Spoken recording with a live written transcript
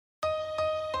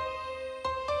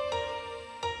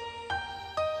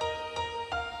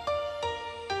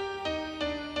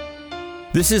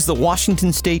This is the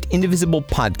Washington State Indivisible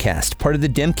Podcast, part of the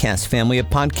Demcast family of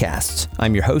podcasts.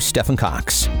 I'm your host, Stephen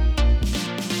Cox.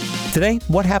 Today,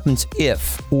 what happens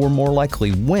if, or more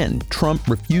likely when, Trump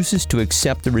refuses to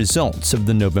accept the results of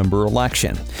the November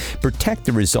election? Protect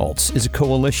the Results is a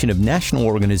coalition of national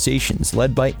organizations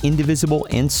led by Indivisible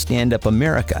and Stand Up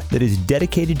America that is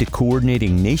dedicated to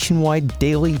coordinating nationwide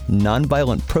daily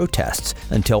nonviolent protests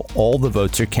until all the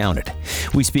votes are counted.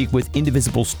 We speak with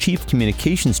Indivisible's Chief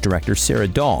Communications Director, Sarah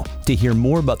Dahl, to hear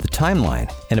more about the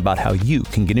timeline and about how you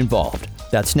can get involved.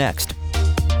 That's next.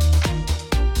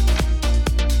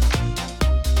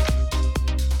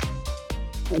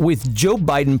 With Joe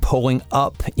Biden polling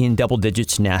up in double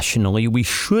digits nationally, we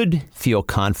should feel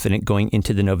confident going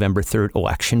into the November 3rd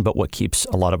election. But what keeps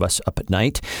a lot of us up at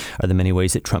night are the many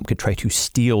ways that Trump could try to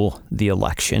steal the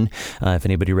election. If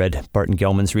anybody read Barton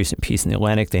Gellman's recent piece in The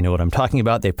Atlantic, they know what I'm talking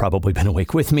about. They've probably been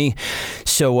awake with me.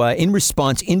 So in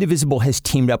response, Indivisible has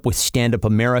teamed up with Stand Up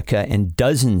America and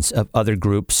dozens of other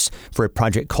groups for a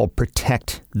project called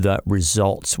Protect the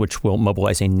Results, which will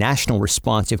mobilize a national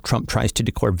response if Trump tries to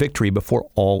declare victory before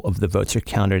all of the votes are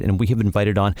counted. And we have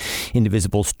invited on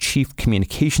Indivisible's Chief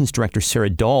Communications Director, Sarah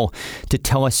Dahl, to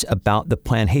tell us about the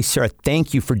plan. Hey, Sarah,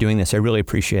 thank you for doing this. I really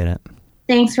appreciate it.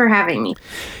 Thanks for having me.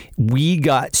 We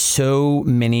got so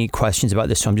many questions about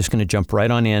this, so I'm just going to jump right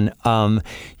on in.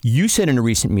 You said in a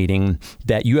recent meeting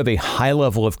that you have a high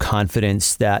level of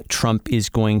confidence that Trump is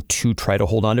going to try to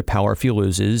hold on to power if he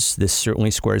loses. This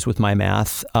certainly squares with my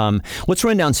math. Let's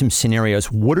run down some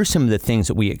scenarios. What are some of the things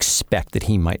that we expect that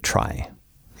he might try?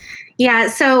 Yeah,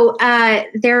 so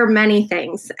there are many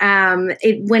things.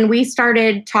 When we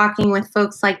started talking with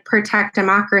folks like Protect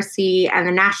Democracy and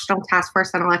the National Task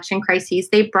Force on Election Crises,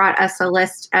 they brought us a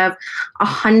list of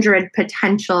 100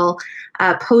 potential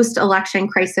post-election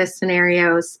crisis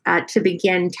scenarios to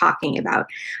begin talking about.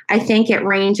 I think it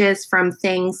ranges from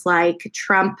things like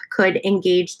Trump could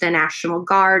engage the National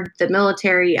Guard, the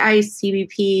military, ICE,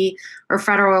 CBP, or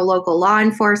federal or local law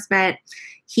enforcement.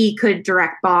 He could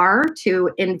direct Barr to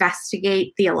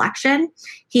investigate the election.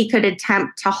 He could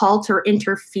attempt to halt or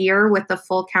interfere with the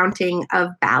full counting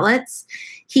of ballots.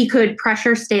 He could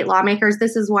pressure state lawmakers.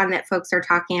 This is one that folks are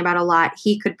talking about a lot.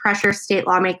 He could pressure state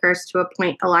lawmakers to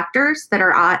appoint electors that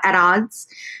are at odds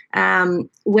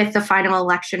with the final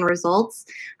election results.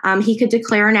 He could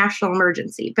declare a national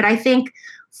emergency. But I think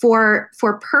for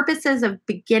purposes of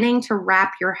beginning to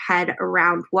wrap your head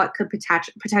around what could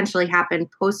potentially happen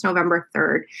post-November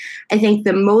 3rd, I think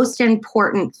the most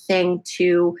important thing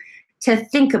to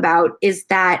think about is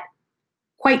that,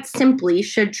 quite simply,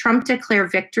 should Trump declare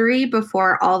victory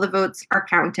before all the votes are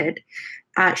counted?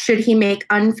 Should he make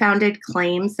unfounded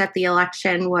claims that the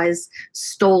election was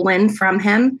stolen from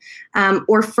him,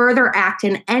 or further act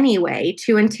in any way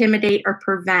to intimidate or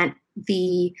prevent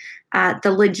the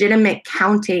legitimate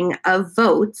counting of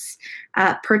votes?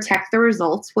 Protect the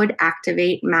Results would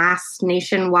activate mass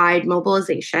nationwide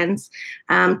mobilizations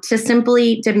to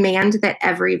simply demand that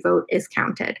every vote is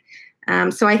counted.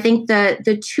 So I think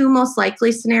the two most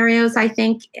likely scenarios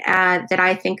that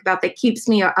I think about that keeps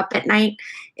me up at night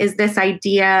is this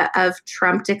idea of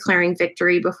Trump declaring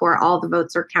victory before all the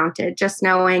votes are counted. Just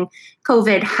knowing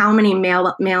COVID, how many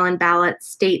mail-in ballot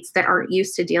states that aren't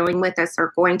used to dealing with this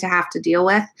are going to have to deal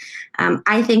with.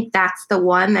 I think that's the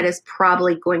one that is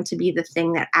probably going to be the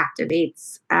thing that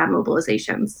activates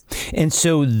mobilizations. And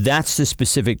so that's the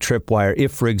specific tripwire.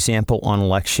 If, for example, on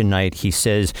election night, he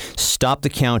says, stop the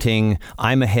counting,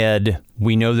 I'm ahead,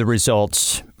 we know the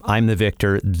results, I'm the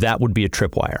victor, that would be a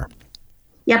tripwire.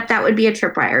 Yep, that would be a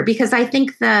tripwire, because I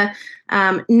think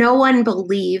no one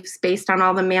believes, based on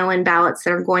all the mail-in ballots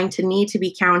that are going to need to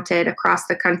be counted across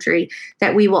the country,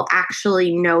 that we will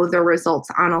actually know the results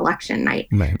on election night.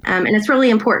 Right. And it's really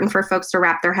important for folks to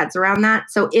wrap their heads around that.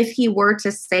 So if he were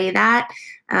to say that,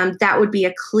 that would be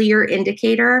a clear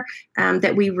indicator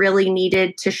that we really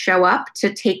needed to show up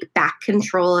to take back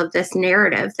control of this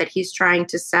narrative that he's trying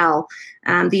to sell,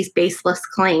 these baseless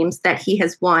claims that he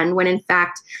has won, when in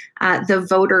fact the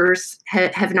voters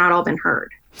have not all been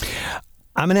heard.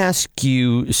 I'm going to ask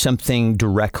you something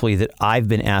directly that I've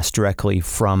been asked directly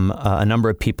from a number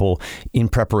of people in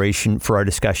preparation for our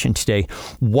discussion today.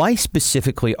 Why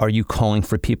specifically are you calling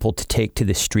for people to take to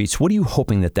the streets? What are you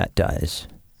hoping that does?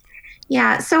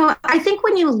 Yeah, so I think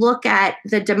when you look at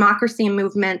the democracy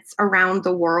movements around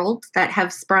the world that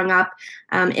have sprung up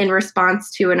in response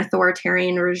to an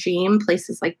authoritarian regime,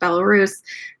 places like Belarus,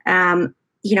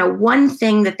 one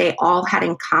thing that they all had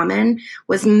in common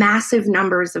was massive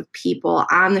numbers of people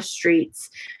on the streets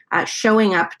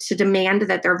showing up to demand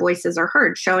that their voices are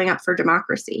heard, showing up for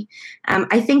democracy.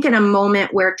 I think in a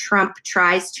moment where Trump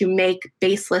tries to make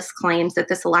baseless claims that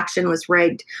this election was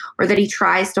rigged, or that he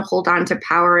tries to hold on to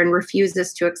power and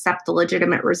refuses to accept the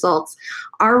legitimate results,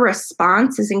 our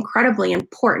response is incredibly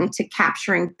important to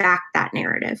capturing back that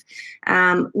narrative.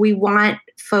 We want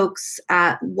folks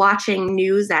watching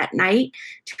news at night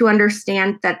to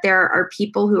understand that there are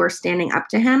people who are standing up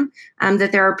to him,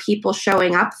 that there are people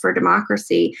showing up for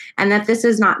democracy, and that this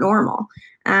is not normal.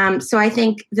 So I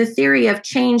think the theory of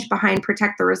change behind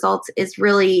Protect the Results is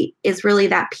really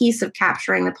that piece of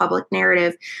capturing the public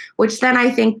narrative, which then I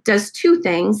think does two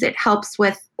things. It helps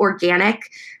with organic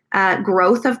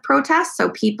growth of protests. So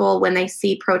people, when they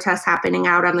see protests happening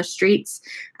out on the streets,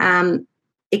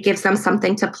 it gives them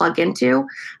something to plug into.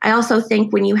 I also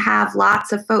think when you have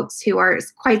lots of folks who are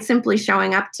quite simply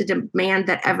showing up to demand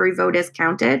that every vote is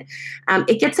counted,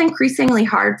 it gets increasingly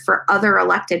hard for other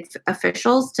elected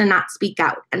officials to not speak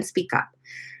out and speak up.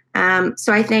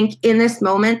 So I think in this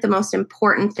moment, the most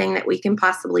important thing that we can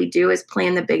possibly do is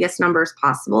plan the biggest numbers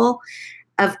possible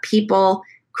of people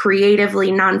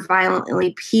creatively,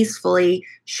 nonviolently, peacefully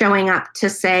showing up to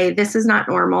say, this is not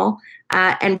normal.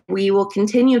 And we will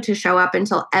continue to show up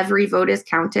until every vote is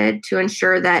counted to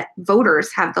ensure that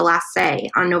voters have the last say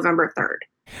on November 3rd.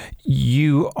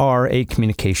 You are a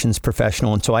communications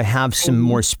professional, and so I have some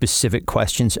more specific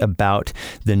questions about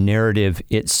the narrative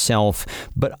itself.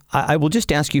 But I will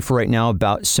just ask you for right now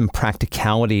about some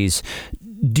practicalities.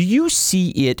 Do you see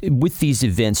it with these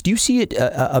events? Do you see it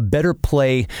a better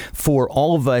play for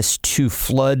all of us to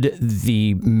flood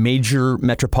the major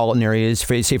metropolitan areas,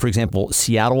 say, for example,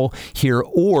 Seattle here,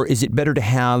 or is it better to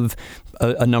have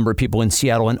a number of people in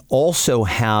Seattle and also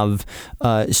have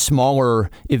smaller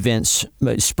events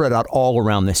spread out all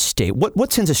around the state?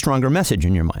 What sends a stronger message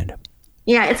in your mind?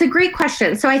 Yeah, it's a great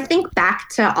question. So I think back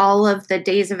to all of the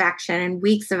days of action and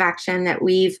weeks of action that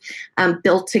we've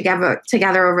built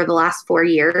together over the last 4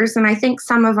 years. And I think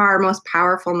some of our most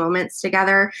powerful moments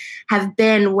together have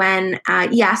been when,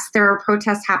 yes, there are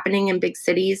protests happening in big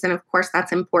cities. And of course,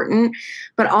 that's important.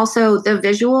 But also the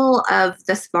visual of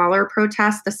the smaller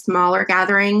protests, the smaller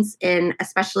gatherings in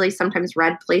especially sometimes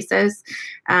red places,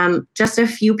 just a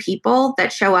few people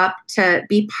that show up to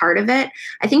be part of it.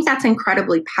 I think that's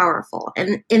incredibly powerful.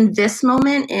 And in this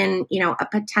moment, in a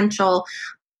potential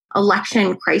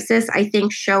election crisis, I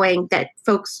think showing that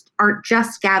folks aren't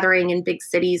just gathering in big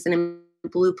cities and in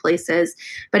blue places,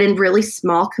 but in really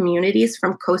small communities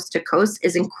from coast to coast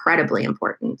is incredibly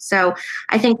important. So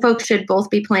I think folks should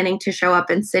both be planning to show up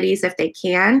in cities if they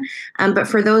can. But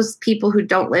for those people who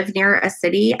don't live near a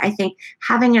city, I think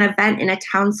having an event in a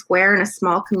town square in a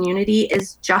small community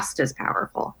is just as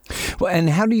powerful. Well, and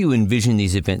how do you envision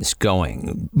these events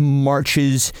going?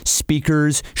 Marches,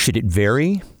 speakers, should it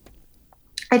vary?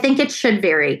 I think it should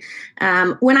vary.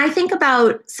 When I think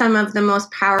about some of the most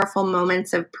powerful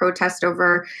moments of protest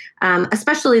over,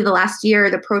 especially the last year,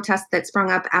 the protest that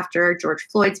sprung up after George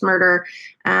Floyd's murder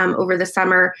over the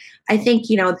summer, I think,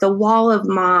 the wall of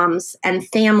moms and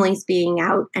families being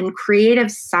out and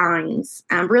creative signs,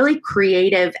 really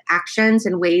creative actions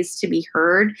and ways to be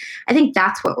heard. I think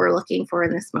that's what we're looking for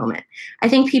in this moment. I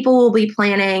think people will be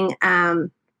planning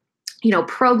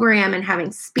program and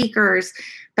having speakers.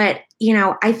 But,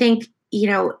 I think,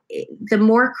 the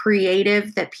more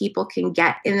creative that people can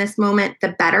get in this moment,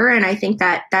 the better. And I think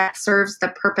that serves the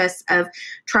purpose of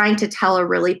trying to tell a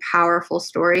really powerful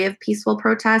story of peaceful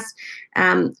protest,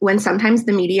 when sometimes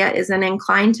the media isn't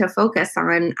inclined to focus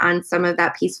on some of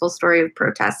that peaceful story of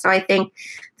protest. So I think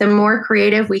the more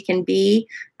creative we can be,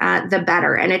 the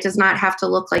better. And it does not have to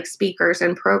look like speakers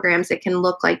and programs. It can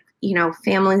look like,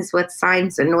 families with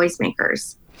signs and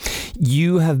noisemakers.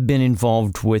 You have been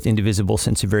involved with Indivisible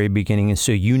since the very beginning, and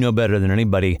so you know better than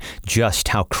anybody just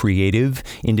how creative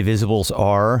Indivisibles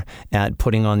are at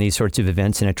putting on these sorts of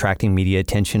events and attracting media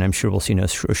attention. I'm sure we'll see no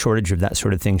shortage of that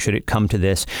sort of thing should it come to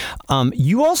this.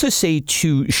 You also say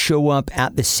to show up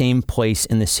at the same place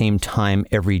and the same time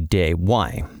every day.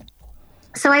 Why?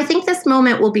 So I think this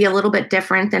moment will be a little bit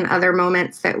different than other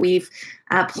moments that we've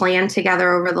planned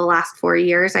together over the last 4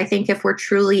 years. I think if we're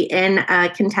truly in a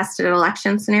contested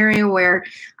election scenario where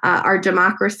our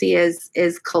democracy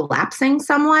is collapsing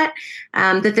somewhat,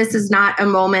 that this is not a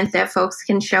moment that folks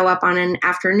can show up on an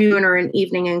afternoon or an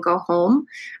evening and go home.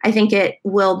 I think it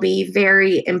will be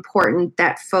very important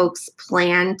that folks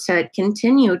plan to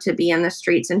continue to be in the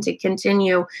streets and to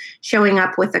continue showing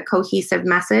up with a cohesive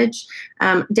message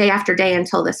day after day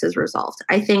until this is resolved.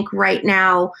 I think right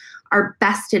now, our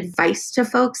best advice to to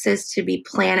folks is to be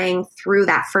planning through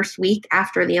that first week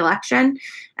after the election.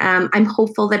 I'm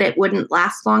hopeful that it wouldn't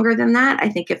last longer than that. I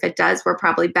think if it does, we're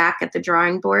probably back at the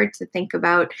drawing board to think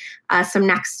about some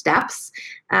next steps.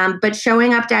 But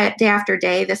showing up day after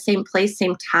day, the same place,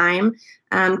 same time,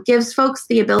 gives folks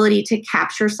the ability to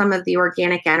capture some of the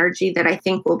organic energy that I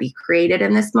think will be created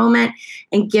in this moment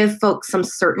and give folks some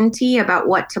certainty about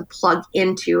what to plug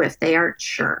into if they aren't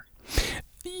sure.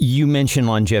 You mentioned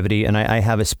longevity, and I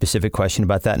have a specific question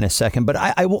about that in a second. But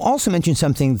I will also mention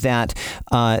something that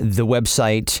the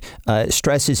website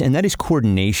stresses, and that is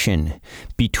coordination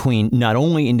between not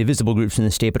only indivisible groups in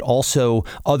the state, but also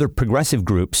other progressive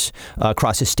groups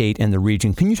across the state and the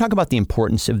region. Can you talk about the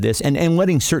importance of this and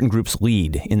letting certain groups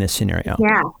lead in this scenario?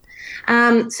 Yeah.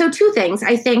 So two things.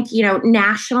 I think,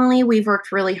 nationally, we've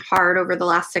worked really hard over the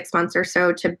last 6 months or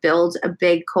so to build a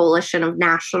big coalition of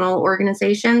national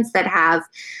organizations that have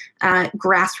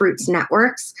grassroots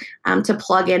networks to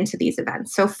plug into these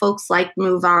events. So folks like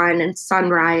Move On and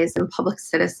Sunrise and Public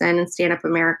Citizen and Stand Up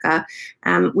America.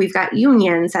 We've got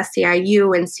unions,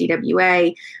 SEIU and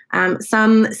CWA,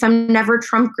 some Never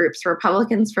Trump groups,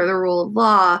 Republicans for the Rule of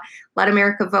Law, Let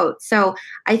America Vote. So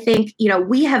I think,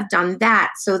 we have done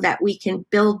that so that we can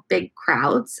build big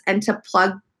crowds and to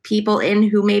plug people in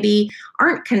who maybe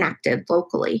aren't connected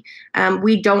locally.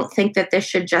 We don't think that this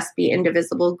should just be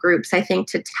indivisible groups. I think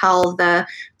to tell the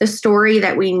story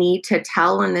that we need to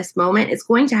tell in this moment, it's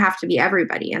going to have to be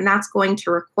everybody. And that's going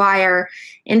to require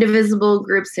indivisible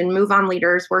groups and Move On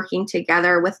leaders working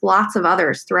together with lots of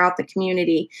others throughout the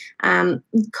community.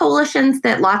 Coalitions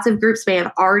that lots of groups may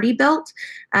have already built,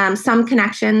 some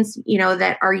connections,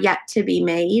 that are yet to be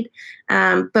made,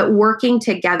 but working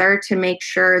together to make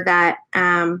sure that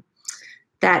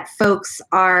that folks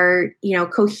are,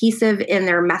 cohesive in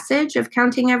their message of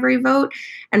counting every vote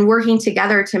and working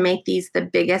together to make these the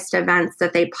biggest events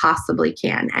that they possibly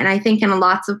can. And I think in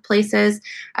lots of places,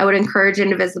 I would encourage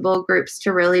indivisible groups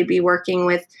to really be working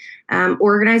with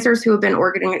organizers who have been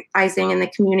organizing in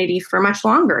the community for much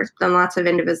longer than lots of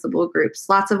indivisible groups,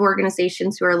 lots of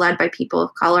organizations who are led by people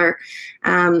of color,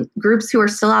 groups who are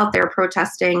still out there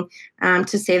protesting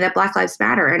to say that Black Lives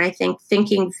Matter. And I think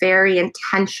thinking very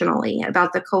intentionally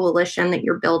about the coalition that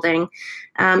you're building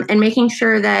and making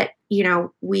sure that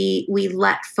we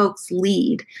let folks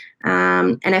lead.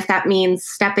 And if that means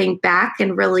stepping back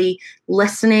and really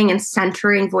listening and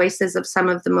centering voices of some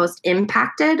of the most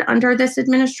impacted under this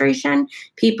administration,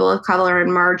 people of color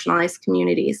and marginalized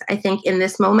communities, I think in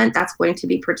this moment, that's going to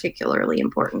be particularly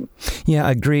important. Yeah,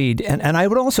 agreed. And I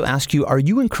would also ask you, are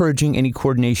you encouraging any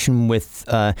coordination with,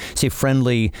 say,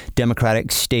 friendly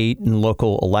Democratic state and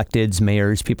local electeds,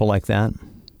 mayors, people like that?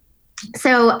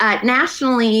 So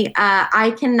nationally,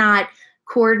 I cannot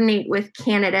coordinate with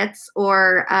candidates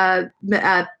or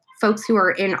folks who are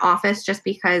in office just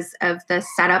because of the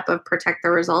setup of Protect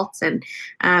the Results and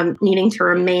needing to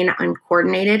remain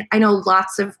uncoordinated. I know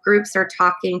lots of groups are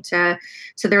talking to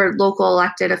their local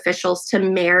elected officials, to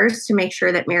mayors, to make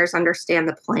sure that mayors understand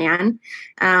the plan.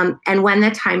 And when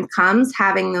the time comes,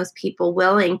 having those people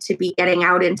willing to be getting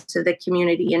out into the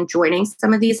community and joining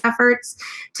some of these efforts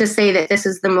to say that this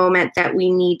is the moment that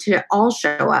we need to all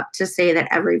show up to say that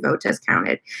every vote is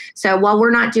counted. So while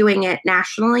we're not doing it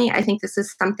nationally, I think this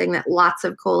is something that lots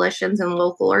of coalitions and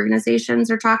local organizations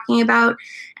are talking about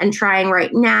and trying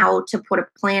right now to put a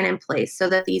plan in place so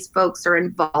that these folks are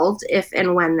involved if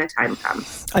and when the time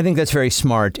comes. I think that's very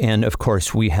smart. And of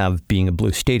course, we have, being a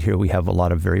blue state here, we have a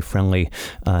lot of very friendly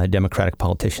Democratic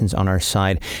politicians on our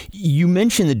side. You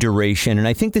mentioned the duration, and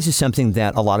I think this is something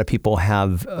that a lot of people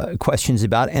have questions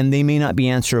about, and they may not be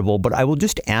answerable, but I will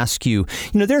just ask you,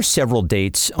 there are several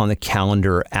dates on the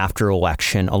calendar after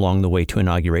election along the way to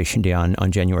Inauguration Day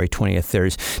on January 20th.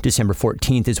 There's December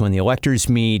 14th is when the electors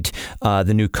meet.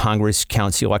 The new Congress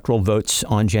counts the electoral votes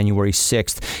on January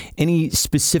 6th. Any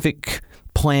specific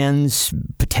plans,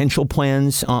 potential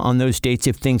plans on those dates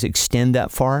if things extend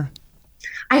that far?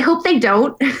 I hope they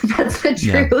don't. That's the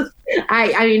truth. Yeah.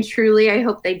 I mean, truly, I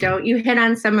hope they don't. You hit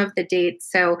on some of the dates.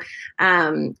 So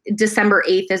December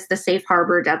 8th is the safe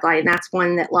harbor deadline. That's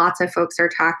one that lots of folks are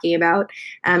talking about.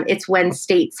 It's when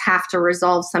states have to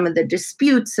resolve some of the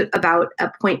disputes about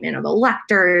appointment of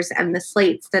electors and the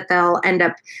slates that they'll end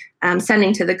up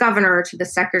sending to the governor or to the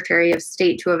Secretary of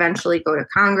State to eventually go to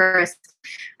Congress.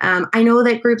 I know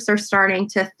that groups are starting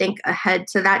to think ahead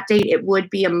to that date. It would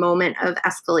be a moment of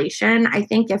escalation, I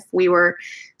think, if we were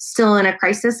still in a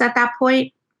crisis at that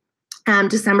point.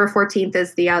 December 14th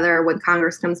is the other, when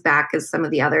Congress comes back, is some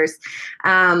of the others.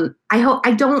 I'm going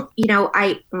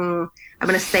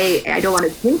to say I don't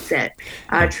want to jinx it,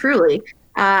 truly.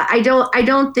 I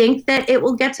don't think that it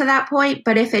will get to that point,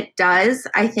 but if it does,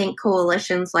 I think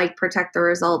coalitions like Protect the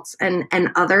Results and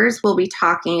others will be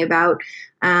talking about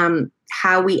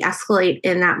how we escalate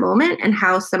in that moment and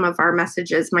how some of our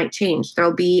messages might change.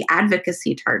 There'll be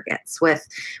advocacy targets with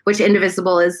which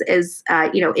Indivisible is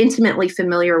intimately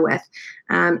familiar with.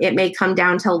 It may come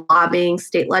down to lobbying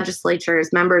state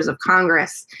legislatures, members of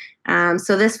Congress.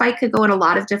 So this fight could go in a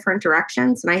lot of different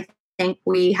directions, and I think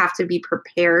we have to be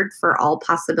prepared for all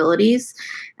possibilities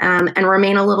and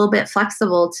remain a little bit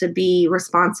flexible to be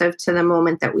responsive to the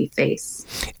moment that we face.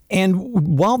 And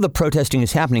while the protesting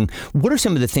is happening, what are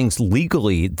some of the things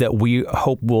legally that we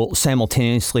hope will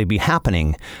simultaneously be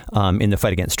happening in the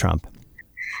fight against Trump?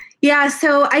 Yeah,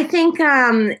 so I think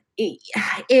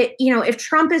if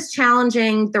Trump is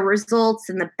challenging the results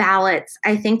and the ballots,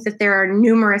 I think that there are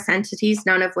numerous entities,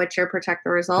 none of which are Protect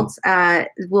the Results,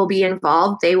 will be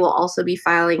involved. They will also be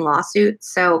filing lawsuits.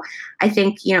 So I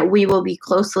think, we will be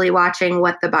closely watching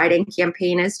what the Biden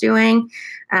campaign is doing.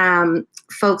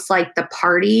 Folks like the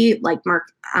party, like Mark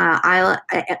I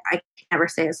can never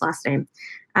say his last name,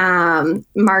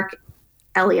 Mark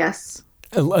Elias.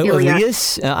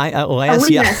 Elias? Elias.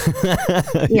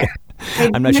 Yeah.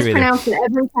 I'm not sure either. I mispronounce it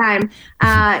every time.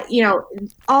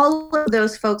 All of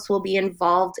those folks will be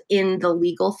involved in the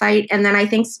legal fight. And then I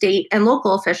think state and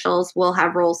local officials will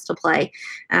have roles to play.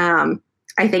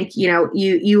 I think,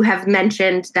 you have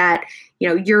mentioned that,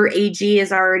 your AG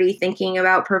is already thinking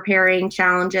about preparing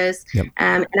challenges. Yep.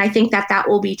 And I think that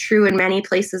will be true in many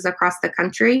places across the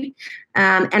country.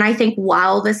 And I think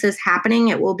while this is happening,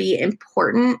 it will be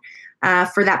important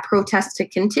for that protest to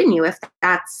continue if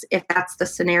that's the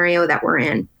scenario that we're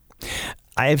in.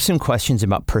 I have some questions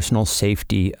about personal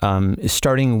safety,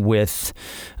 starting with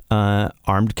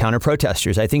armed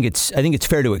counter-protesters. I think it's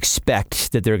fair to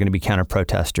expect that there are going to be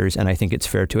counter-protesters, and I think it's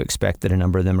fair to expect that a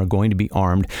number of them are going to be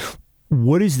armed.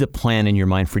 What is the plan in your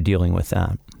mind for dealing with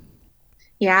that?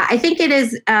 Yeah, I think it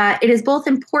is both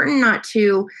important not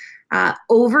to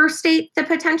overstate the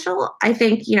potential. I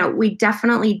think, we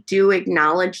definitely do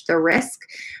acknowledge the risk.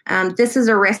 This is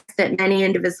a risk that many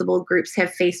indivisible groups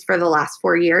have faced for the last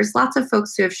 4 years. Lots of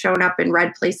folks who have shown up in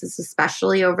red places,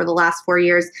 especially over the last 4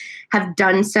 years, have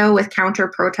done so with counter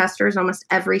protesters almost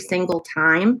every single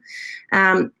time.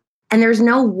 And there's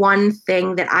no one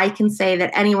thing that I can say,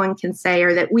 that anyone can say,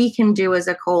 or that we can do as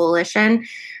a coalition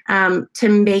to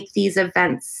make these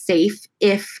events safe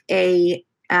if a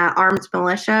armed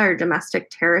militia or domestic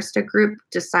terrorist group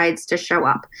decides to show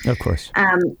up. Of course.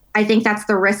 I think that's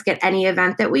the risk at any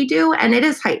event that we do, and it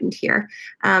is heightened here.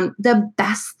 The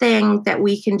best thing that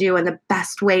we can do and the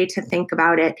best way to think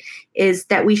about it is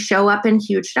that we show up in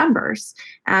huge numbers.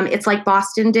 It's like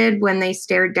Boston did when they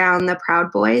stared down the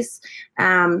Proud Boys.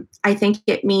 I think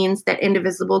it means that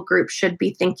indivisible groups should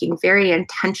be thinking very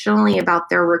intentionally about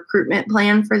their recruitment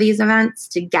plan for these events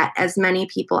to get as many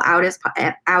people out as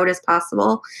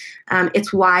possible.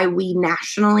 It's why we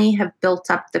nationally have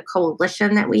built up the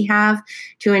coalition that we have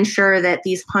to ensure that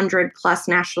these 100+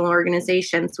 national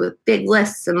organizations with big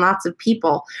lists and lots of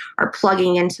people are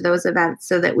plugging into those events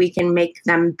so that we can make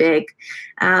them big.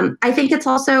 I think it's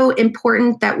also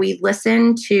important that we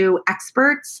listen to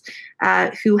experts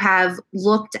who have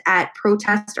looked at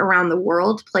protests around the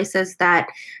world, places that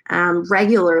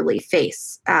regularly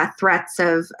face threats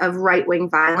of right-wing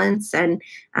violence and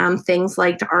things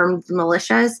like armed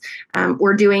militias.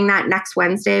 We're doing that next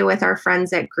Wednesday with our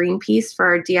friends at Greenpeace for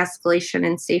our de-escalation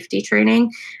and safety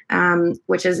training,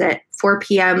 which is at 4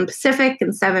 p.m. Pacific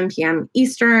and 7 p.m.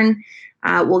 Eastern.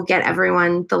 We'll get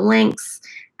everyone the links.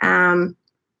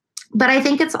 But I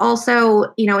think it's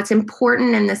also, it's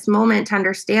important in this moment to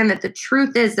understand that the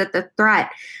truth is that the threat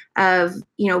of,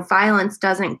 violence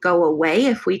doesn't go away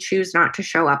if we choose not to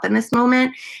show up in this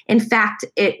moment. In fact,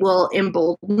 it will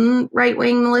embolden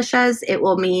right-wing militias. It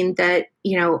will mean that,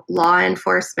 law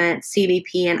enforcement,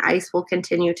 CBP, and ICE will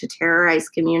continue to terrorize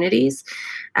communities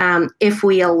if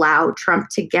we allow Trump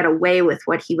to get away with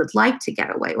what he would like to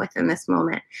get away with in this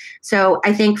moment. So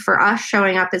I think for us,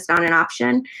 showing up is not an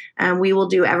option. We will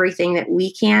do everything that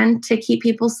we can to keep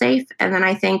people safe. And then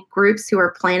I think groups who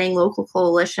are planning, local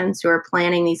coalitions who are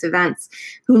planning these events,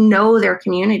 who know their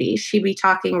communities, should be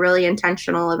talking really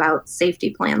intentional about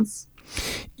safety plans.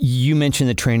 You mentioned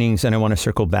the trainings, and I want to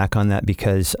circle back on that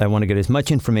because I want to get as much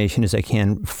information as I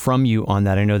can from you on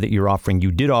that. I know that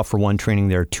you did offer one training.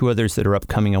 There are two others that are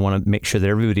upcoming. I want to make sure that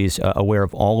everybody's aware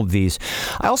of all of these.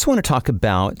 I also want to talk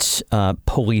about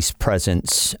police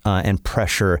presence and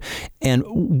pressure. And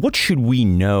what should we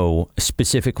know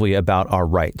specifically about our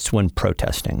rights when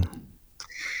protesting?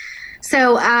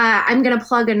 So I'm going to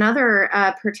plug another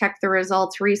Protect the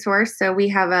Results resource. So we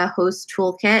have a host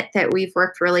toolkit that we've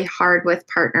worked really hard with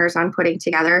partners on putting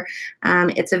together.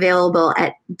 It's available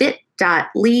at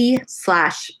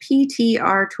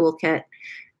bit.ly/PTR toolkit.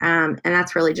 And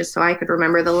that's really just so I could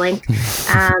remember the link.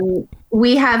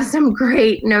 We have some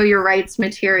great Know Your Rights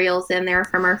materials in there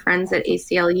from our friends at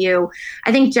ACLU.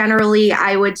 I think generally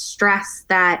I would stress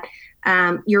that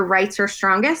your rights are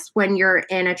strongest when you're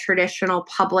in a traditional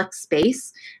public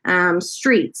space,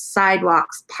 streets,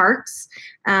 sidewalks, parks.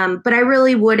 But I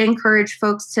really would encourage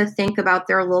folks to think about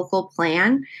their local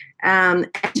plan and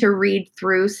to read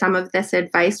through some of this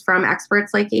advice from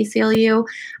experts like ACLU.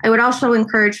 I would also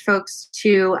encourage folks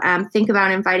to think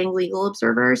about inviting legal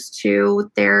observers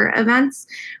to their events,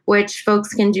 which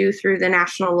folks can do through the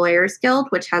National Lawyers Guild,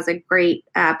 which has a great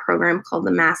program called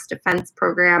the Mass Defense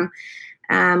Program.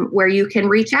 Where you can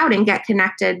reach out and get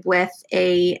connected with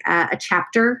a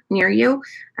chapter near you,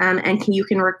 and you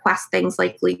can request things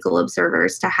like legal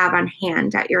observers to have on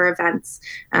hand at your events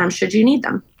should you need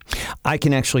them. I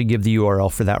can actually give the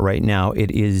URL for that right now. It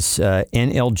is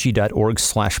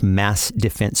nlg.org/mass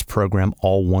defense program,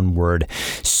 all one word.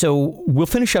 So we'll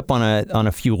finish up on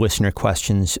a few listener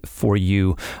questions for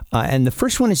you. And the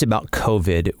first one is about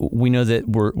COVID. We know that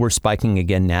we're spiking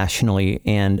again nationally.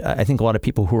 And I think a lot of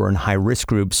people who are in high risk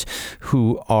groups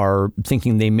who are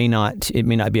thinking it may not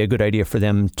be a good idea for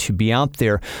them to be out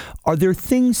there. Are there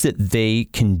things that they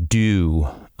can do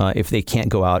if they can't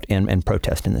go out and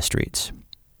protest in the streets?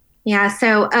 Yeah,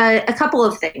 so a couple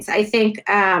of things. I think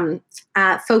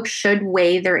folks should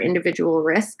weigh their individual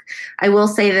risk. I will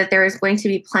say that there is going to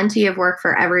be plenty of work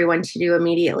for everyone to do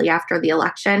immediately after the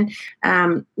election.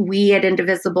 We at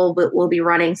Indivisible will be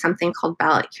running something called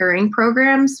ballot curing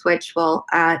programs, which will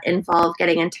involve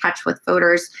getting in touch with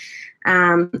voters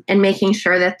and making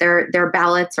sure that their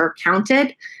ballots are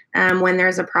counted. When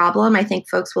there's a problem, I think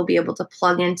folks will be able to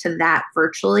plug into that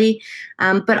virtually.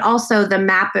 But also the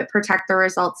map at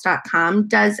protecttheresults.com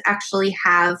does actually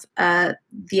have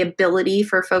the ability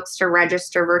for folks to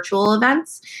register virtual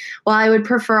events. While I would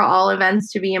prefer all events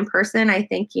to be in person, I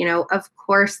think, of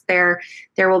course, there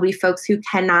will be folks who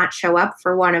cannot show up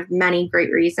for one of many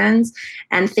great reasons.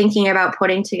 And thinking about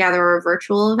putting together a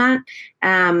virtual event,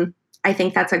 I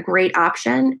think that's a great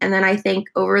option. And then I think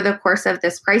over the course of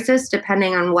this crisis,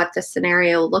 depending on what the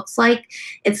scenario looks like,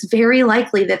 it's very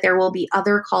likely that there will be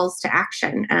other calls to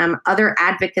action, other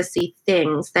advocacy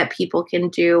things that people can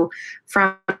do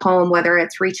from home, whether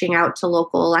it's reaching out to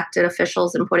local elected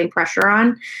officials and putting pressure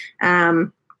on.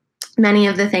 Many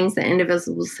of the things that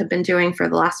Indivisibles have been doing for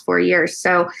the last 4 years.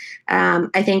 So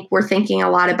I think we're thinking a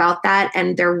lot about that,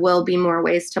 and there will be more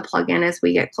ways to plug in as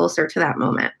we get closer to that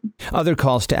moment. Other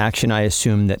calls to action, I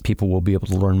assume that people will be able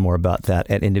to learn more about that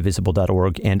at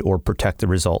indivisible.org and or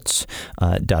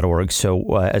protecttheresults.org.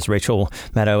 So as Rachel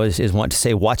Maddow is wont to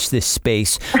say, watch this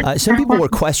space. Some people were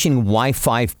questioning why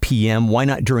 5 p.m., why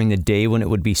not during the day when it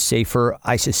would be safer?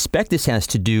 I suspect this has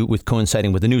to do with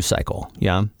coinciding with the news cycle.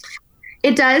 Yeah.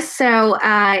 It does. So,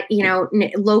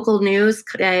 local news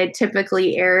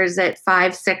typically airs at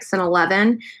 5, 6, and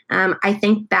 11. I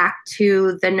think back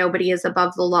to the Nobody is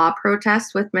Above the Law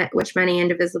protest, which many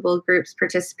Indivisible groups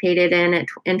participated in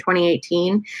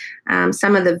 2018.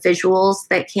 Some of the visuals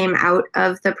that came out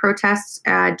of the protests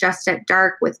just at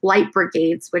dark with light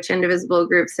brigades, which Indivisible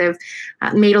groups have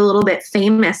made a little bit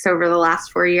famous over the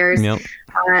last 4 years. Yep.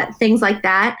 Things like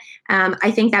that.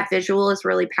 I think that visual is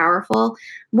really powerful.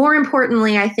 More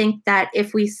importantly, I think that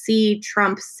if we see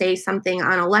Trump say something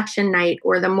on election night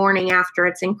or the morning after,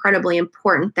 it's incredibly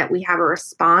important that we have a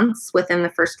response within the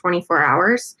first 24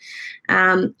 hours.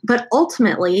 But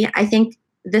ultimately, I think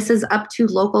this is up to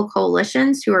local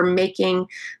coalitions who are making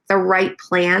the right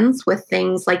plans with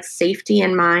things like safety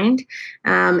in mind.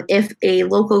 If a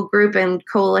local group and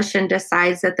coalition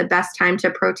decides that the best time to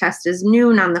protest is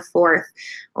noon on the 4th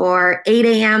or 8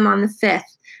 a.m. on the 5th,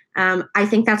 I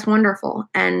think that's wonderful,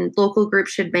 and local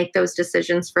groups should make those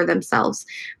decisions for themselves.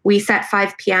 We set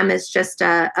 5 p.m. as just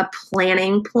a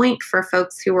planning point for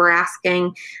folks who are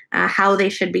asking how they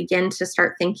should begin to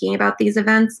start thinking about these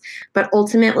events. But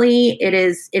ultimately, it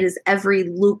is every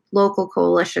local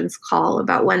coalition's call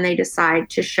about when they decide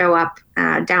to show up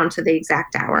down to the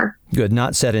exact hour. Good,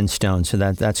 not set in stone. So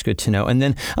that's good to know. And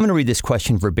then I'm going to read this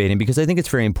question verbatim because I think it's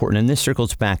very important. And this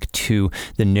circles back to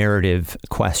the narrative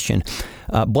question.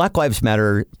 Black Lives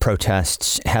Matter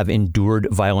protests have endured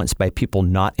violence by people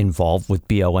not involved with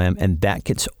BLM, and that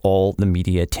gets all the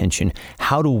media attention.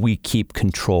 How do we keep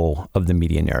control of the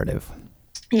media narrative?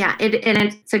 Yeah,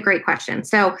 it's a great question.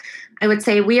 So I would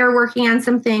say we are working on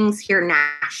some things here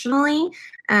nationally.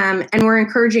 And we're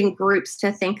encouraging groups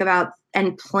to think about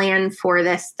and plan for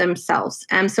this themselves.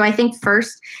 So I think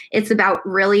first, it's about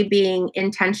really being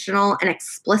intentional and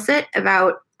explicit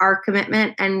about our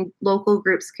commitment and local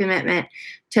groups' commitment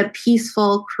to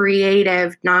peaceful,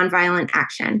 creative, nonviolent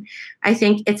action. I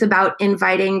think it's about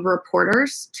inviting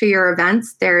reporters to your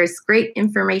events. There's great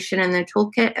information in the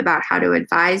toolkit about how to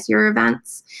advise your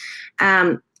events.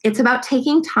 It's about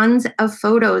taking tons of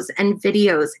photos and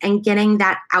videos and getting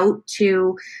that out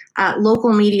to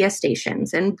local media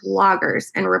stations and bloggers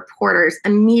and reporters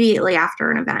immediately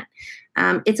after an event.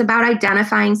 It's about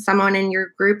identifying someone in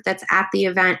your group that's at the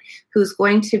event who's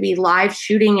going to be live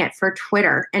shooting it for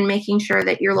Twitter and making sure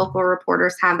that your local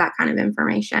reporters have that kind of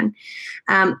information.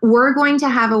 We're going to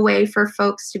have a way for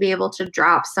folks to be able to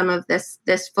drop some of this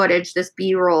footage, this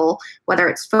B-roll, whether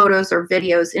it's photos or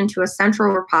videos, into a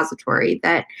central repository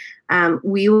that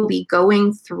we will be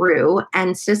going through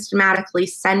and systematically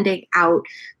sending out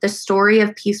the story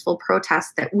of peaceful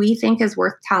protest that we think is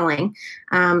worth telling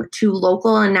to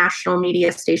local and national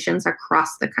media stations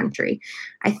across the country.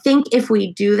 I think if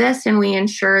we do this and we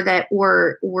ensure that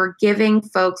we're giving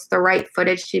folks the right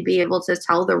footage to be able to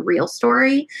tell the real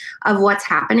story of what's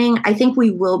happening, I think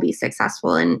we will be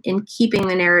successful in keeping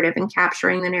the narrative and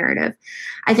capturing the narrative.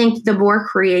 I think the more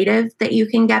creative that you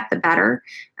can get, the better.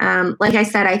 Like I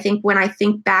said, I think when I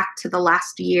think back to the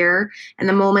last year and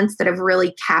the moments that have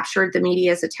really captured the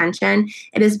media's attention,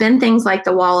 it has been things like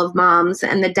the Wall of Moms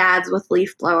and the dads with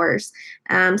leaf blowers.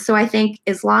 So I think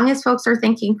as long as folks are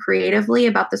thinking creatively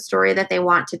about the story that they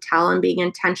want to tell and being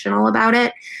intentional about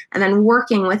it, and then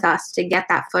working with us to get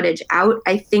that footage out,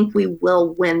 I think we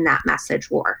will win that message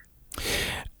war.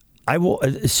 I will.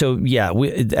 So, yeah,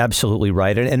 absolutely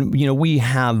right. And, you know, we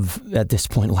have at this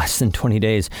point less than 20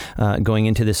 days going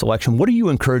into this election. What are you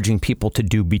encouraging people to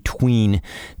do between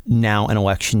now and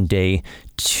Election Day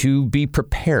to be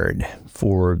prepared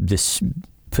for this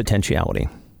potentiality?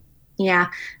 Yeah.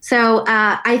 So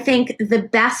I think the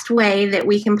best way that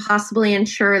we can possibly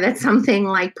ensure that something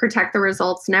like Protect the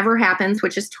Results never happens,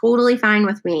 which is totally fine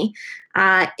with me,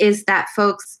 is that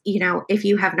folks, you know, if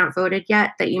you have not voted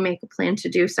yet, that you make a plan to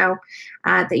do so,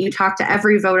 that you talk to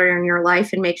every voter in your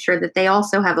life and make sure that they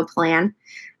also have a plan,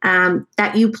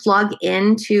 that you plug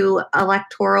into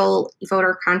electoral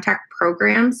voter contact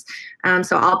programs.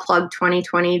 So I'll plug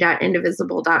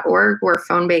 2020.indivisible.org. We're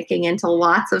phone banking into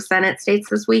lots of Senate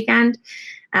states this weekend.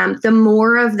 The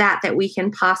more of that we can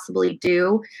possibly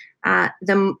do,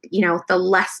 the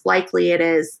less likely it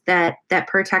is that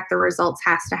Protect the Results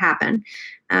has to happen.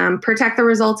 Protect the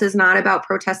Results is not about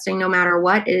protesting no matter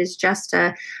what. It is just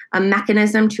a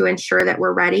mechanism to ensure that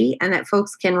we're ready and that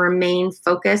folks can remain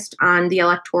focused on the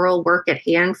electoral work at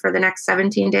hand for the next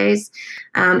 17 days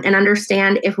and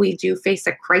understand if we do face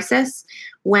a crisis,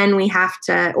 when we have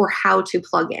to or how to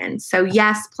plug in. So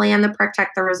yes, plan the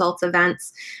Protect the Results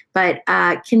events, but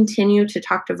continue to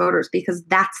talk to voters because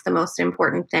that's the most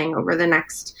important thing over the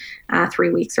next 3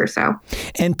 weeks or so.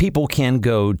 And people can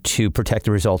go to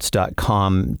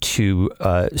protecttheresults.com to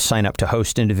sign up to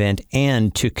host an event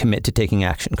and to commit to taking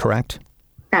action, correct?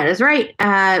 That is right.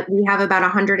 We have about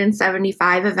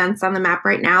 175 events on the map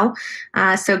right now.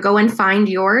 So go and find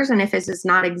yours. And if it does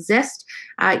not exist,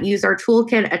 use our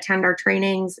toolkit, attend our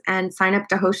trainings, and sign up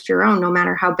to host your own, no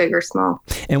matter how big or small.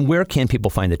 And where can people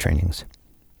find the trainings?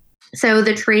 So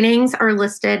the trainings are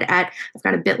listed at, I've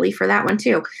got a bit.ly for that one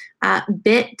too,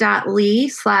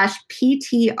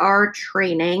 bit.ly/PTR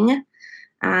training,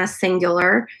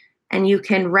 singular. And you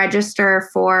can register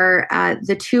for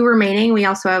the two remaining.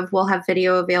 We'll have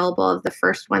video available of the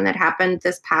first one that happened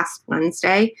this past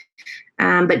Wednesday.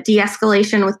 But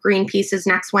de-escalation with Greenpeace is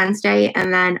next Wednesday.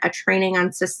 And then a training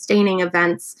on sustaining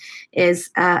events is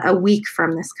a week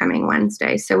from this coming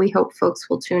Wednesday. So we hope folks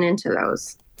will tune into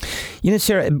those. You know,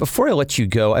 Sarah, before I let you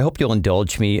go, I hope you'll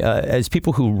indulge me. As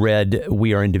people who read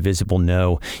We Are Indivisible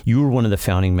know, you were one of the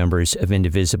founding members of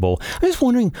Indivisible. I was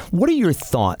wondering, what are your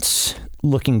thoughts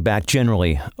looking back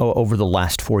generally over the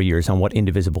last 4 years on what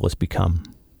Indivisible has become?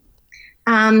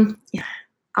 I'll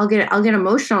get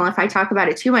emotional if I talk about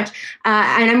it too much.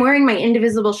 And I'm wearing my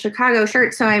Indivisible Chicago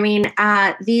shirt. So, I mean,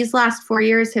 these last 4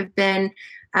 years have been,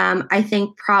 I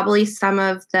think, probably some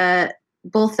of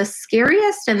both the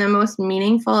scariest and the most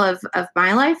meaningful of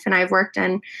my life. And I've worked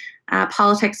in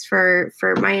politics for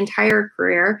my entire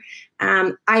career.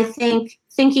 I think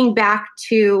thinking back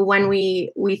to when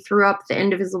we threw up the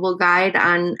Indivisible Guide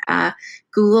on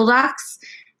Google Docs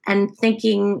and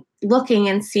looking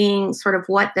and seeing sort of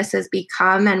what this has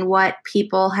become and what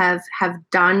people have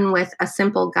done with a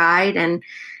simple guide and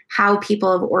how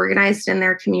people have organized in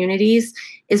their communities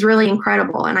is really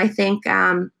incredible. And I think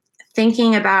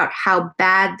thinking about how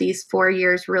bad these 4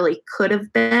 years really could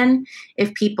have been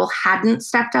if people hadn't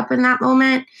stepped up in that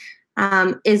moment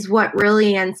is what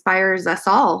really inspires us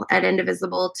all at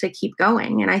Indivisible to keep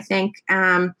going. And I think,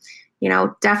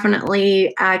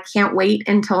 definitely can't wait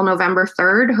until November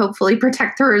 3rd. Hopefully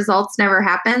Protect the Results never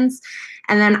happens.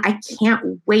 And then I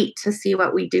can't wait to see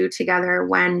what we do together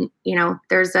when,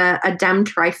 there's a Dem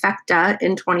trifecta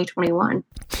in 2021.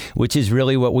 Which is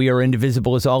really what We Are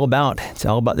Indivisible is all about. It's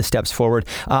all about the steps forward.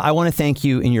 I want to thank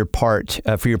you in your part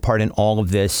for your part in all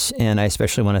of this. And I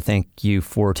especially want to thank you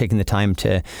for taking the time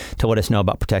to let us know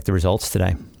about Protect the Results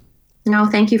today. No,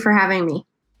 thank you for having me.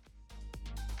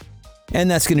 And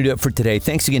that's going to do it for today.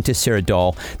 Thanks again to Sarah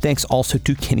Dahl. Thanks also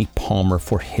to Kenny Palmer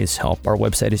for his help. Our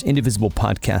website is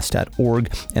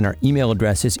indivisiblepodcast.org, and our email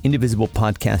address is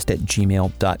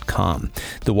indivisiblepodcast@gmail.com.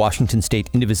 The Washington State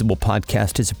Indivisible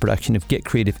Podcast is a production of Get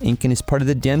Creative Inc. and is part of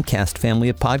the Demcast family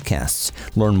of podcasts.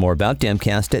 Learn more about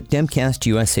Demcast at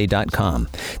demcastusa.com.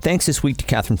 Thanks this week to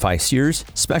Catherine Fye-Sears.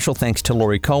 Special thanks to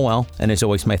Lori Colwell. And as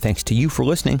always, my thanks to you for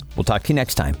listening. We'll talk to you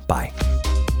next time. Bye.